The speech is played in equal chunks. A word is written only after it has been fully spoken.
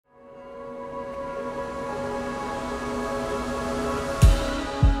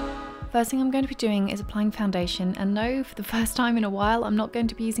First thing I'm going to be doing is applying foundation, and no, for the first time in a while I'm not going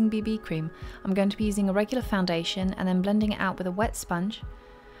to be using BB cream. I'm going to be using a regular foundation and then blending it out with a wet sponge.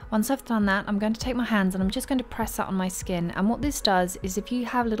 Once I've done that, I'm going to take my hands and I'm just going to press that on my skin, and what this does is if you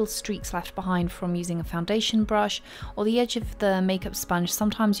have little streaks left behind from using a foundation brush or the edge of the makeup sponge,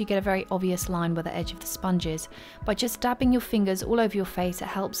 sometimes you get a very obvious line where the edge of the sponge is. By just dabbing your fingers all over your face, it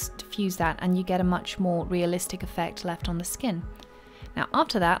helps diffuse that and you get a much more realistic effect left on the skin. Now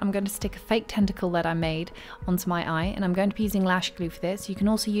after that, I'm going to stick a fake tentacle that I made onto my eye, and I'm going to be using lash glue for this. You can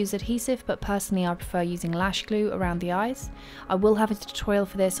also use adhesive, but personally I prefer using lash glue around the eyes. I will have a tutorial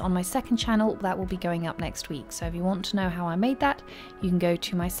for this on my second channel that will be going up next week, so if you want to know how I made that, you can go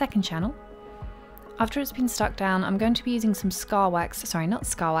to my second channel. After it's been stuck down, I'm going to be using some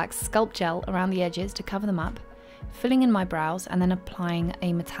sculpt gel around the edges to cover them up, filling in my brows and then applying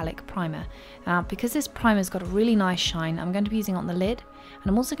a metallic primer. Now because this primer's got a really nice shine, I'm going to be using it on the lid, and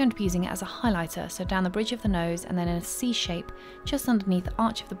I'm also going to be using it as a highlighter, so down the bridge of the nose and then in a C shape just underneath the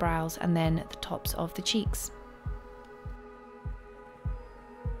arch of the brows and then the tops of the cheeks.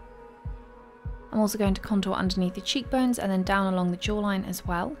 I'm also going to contour underneath the cheekbones and then down along the jawline as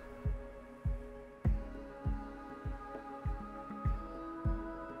well.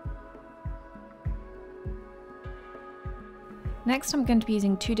 Next I'm going to be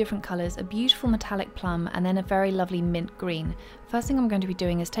using two different colours, a beautiful metallic plum and then a very lovely mint green. First thing I'm going to be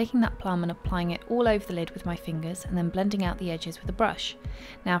doing is taking that plum and applying it all over the lid with my fingers and then blending out the edges with a brush.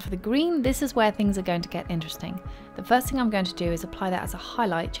 Now for the green, this is where things are going to get interesting. The first thing I'm going to do is apply that as a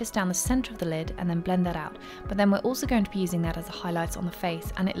highlight just down the centre of the lid and then blend that out. But then we're also going to be using that as a highlight on the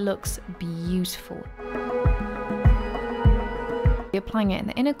face, and it looks beautiful. We're applying it in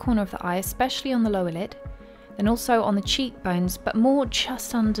the inner corner of the eye, especially on the lower lid. Then also on the cheekbones, but more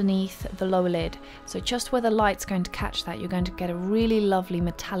just underneath the lower lid. So just where the light's going to catch that, you're going to get a really lovely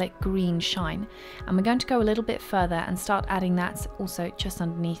metallic green shine. And we're going to go a little bit further and start adding that also just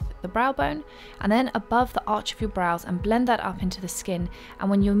underneath the brow bone and then above the arch of your brows, and blend that up into the skin. And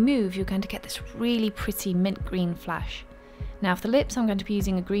when you move, you're going to get this really pretty mint green flash. Now for the lips, I'm going to be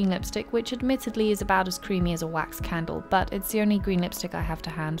using a green lipstick, which admittedly is about as creamy as a wax candle, but it's the only green lipstick I have to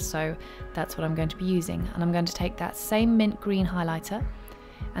hand, so that's what I'm going to be using. And I'm going to take that same mint green highlighter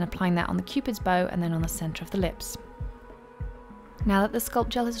and applying that on the cupid's bow and then on the centre of the lips. Now that the sculpt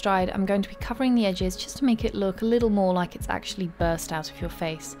gel has dried, I'm going to be covering the edges just to make it look a little more like it's actually burst out of your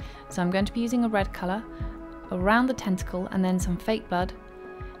face. So I'm going to be using a red colour around the tentacle and then some fake blood.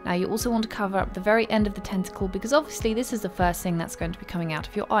 Now you also want to cover up the very end of the tentacle, because obviously this is the first thing that's going to be coming out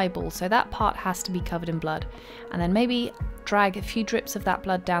of your eyeball, so that part has to be covered in blood. And then maybe drag a few drips of that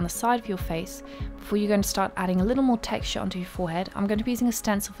blood down the side of your face before you're going to start adding a little more texture onto your forehead. I'm going to be using a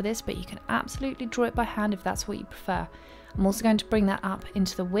stencil for this, but you can absolutely draw it by hand if that's what you prefer. I'm also going to bring that up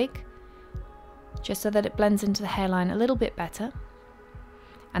into the wig, just so that it blends into the hairline a little bit better.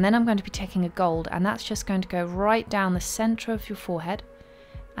 And then I'm going to be taking a gold, and that's just going to go right down the centre of your forehead,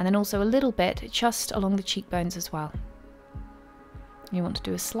 and then also a little bit just along the cheekbones as well. You want to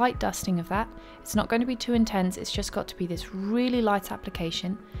do a slight dusting of that. It's not going to be too intense, it's just got to be this really light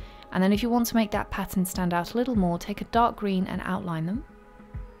application. And then if you want to make that pattern stand out a little more, take a dark green and outline them.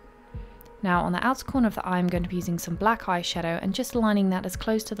 Now on the outer corner of the eye, I'm going to be using some black eyeshadow and just lining that as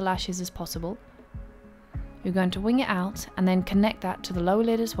close to the lashes as possible. You're going to wing it out and then connect that to the lower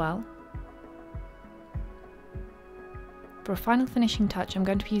lid as well. For a final finishing touch, I'm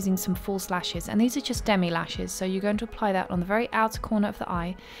going to be using some false lashes, and these are just demi lashes, so you're going to apply that on the very outer corner of the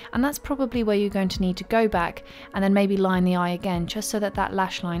eye, and that's probably where you're going to need to go back and then maybe line the eye again, just so that that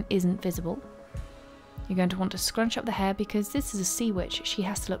lash line isn't visible. You're going to want to scrunch up the hair because this is a sea witch, she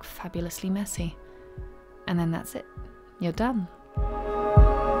has to look fabulously messy. And then that's it, you're done.